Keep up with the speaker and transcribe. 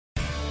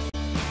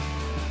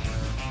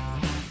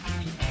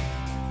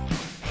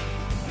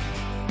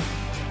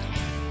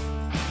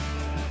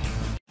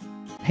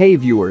Hey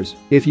viewers,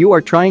 if you are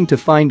trying to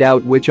find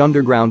out which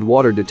underground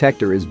water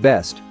detector is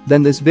best,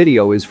 then this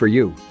video is for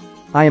you.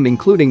 I am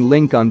including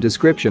link on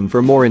description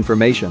for more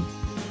information.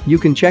 You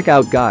can check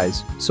out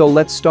guys, so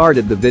let's start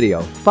at the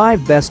video.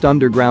 5 Best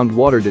Underground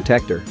Water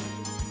Detector.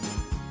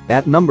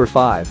 At number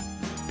 5.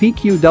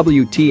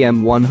 PQWT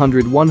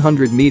M100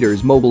 100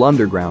 meters Mobile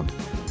Underground.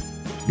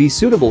 Be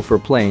suitable for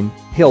plain,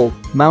 hill,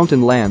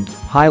 mountain, land,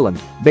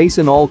 highland,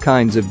 basin, all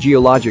kinds of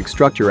geologic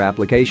structure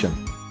application.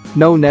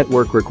 No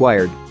network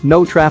required,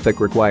 no traffic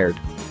required.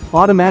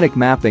 Automatic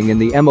mapping in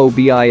the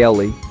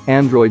mobile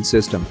Android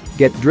system,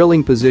 get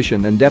drilling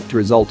position and depth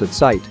result at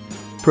site.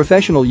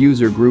 Professional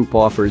user group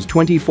offers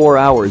 24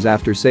 hours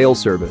after sale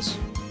service.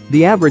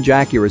 The average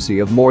accuracy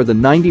of more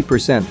than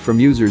 90% from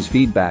users'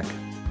 feedback.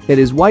 It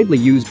is widely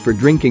used for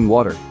drinking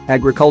water,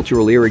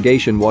 agricultural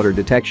irrigation water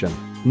detection.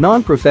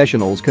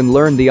 Non-professionals can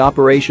learn the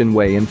operation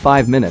way in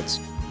 5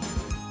 minutes.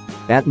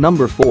 At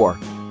number 4.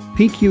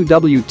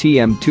 PQWT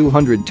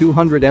M100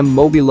 200M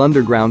Mobile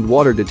Underground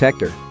Water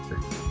Detector.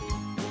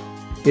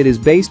 It is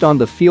based on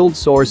the field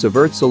source of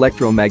Earth's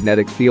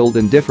electromagnetic field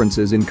and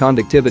differences in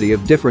conductivity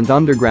of different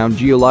underground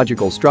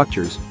geological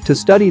structures to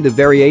study the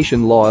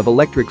variation law of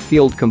electric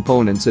field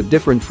components at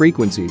different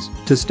frequencies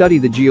to study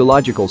the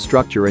geological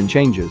structure and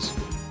changes.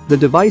 The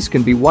device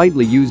can be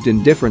widely used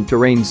in different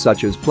terrains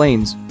such as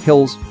plains,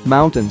 hills,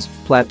 mountains,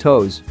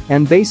 plateaus,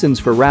 and basins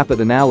for rapid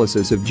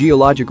analysis of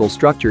geological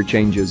structure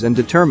changes and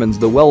determines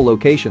the well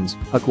locations,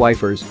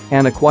 aquifers,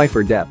 and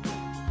aquifer depth.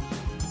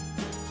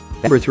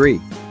 Number 3.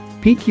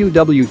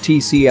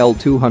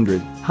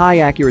 PQWT-L2000 High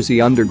Accuracy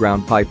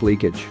Underground Pipe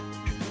Leakage.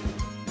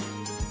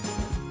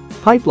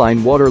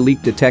 Pipeline water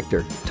leak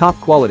detector, top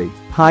quality,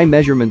 high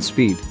measurement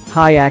speed,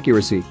 high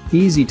accuracy,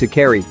 easy to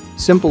carry,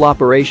 simple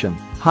operation,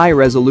 high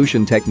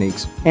resolution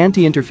techniques,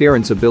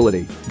 anti-interference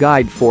ability,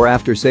 guide for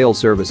after-sale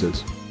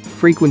services.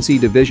 Frequency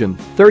division,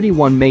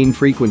 31 main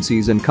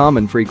frequencies and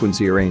common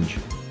frequency range.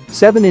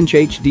 7-inch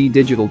HD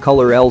digital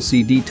color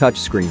LCD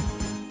touchscreen.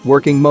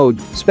 Working mode,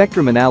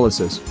 spectrum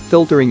analysis,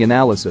 filtering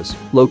analysis,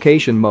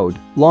 location mode,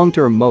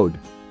 long-term mode.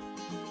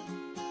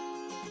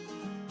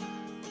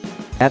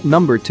 At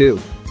number 2.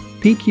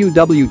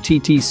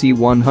 PQWT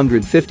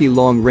TC150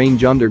 Long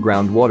Range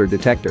Underground Water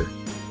Detector.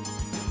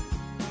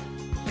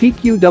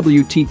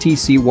 PQWT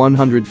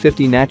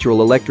TC150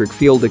 Natural Electric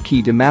Field, a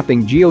key to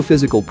mapping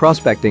geophysical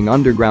prospecting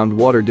underground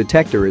water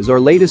detector, is our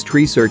latest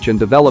research and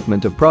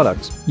development of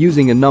products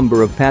using a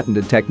number of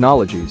patented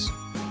technologies.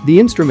 The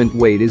instrument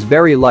weight is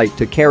very light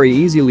to carry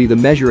easily. The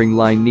measuring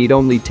line need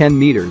only 10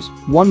 meters.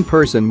 One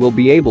person will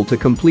be able to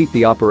complete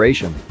the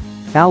operation.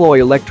 Alloy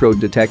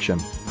electrode detection,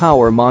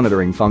 power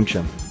monitoring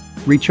function.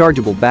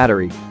 Rechargeable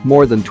battery,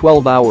 more than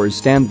 12 hours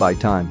standby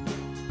time.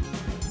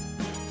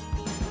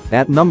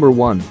 At number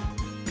 1.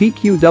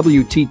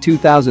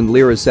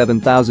 PQWT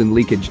 7000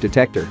 Leakage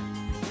Detector.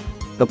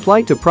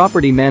 Apply to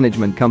property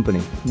management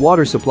company,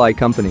 water supply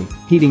company,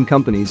 heating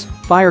companies,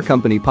 fire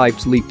company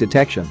pipes leak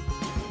detection.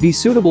 Be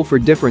suitable for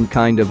different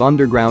kind of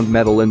underground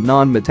metal and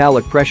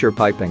non-metallic pressure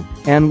piping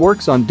and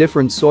works on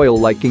different soil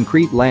like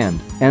concrete land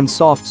and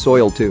soft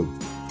soil too.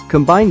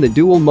 Combine the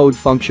dual mode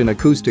function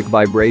acoustic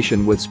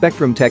vibration with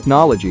spectrum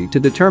technology to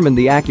determine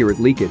the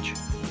accurate leakage.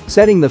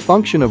 Setting the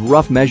function of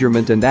rough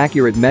measurement and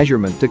accurate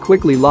measurement to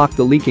quickly lock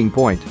the leaking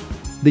point.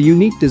 The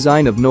unique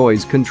design of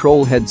noise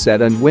control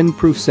headset and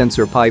windproof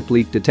sensor pipe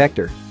leak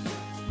detector.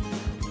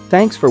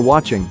 Thanks for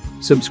watching.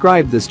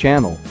 Subscribe this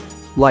channel.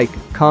 Like,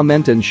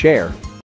 comment and share.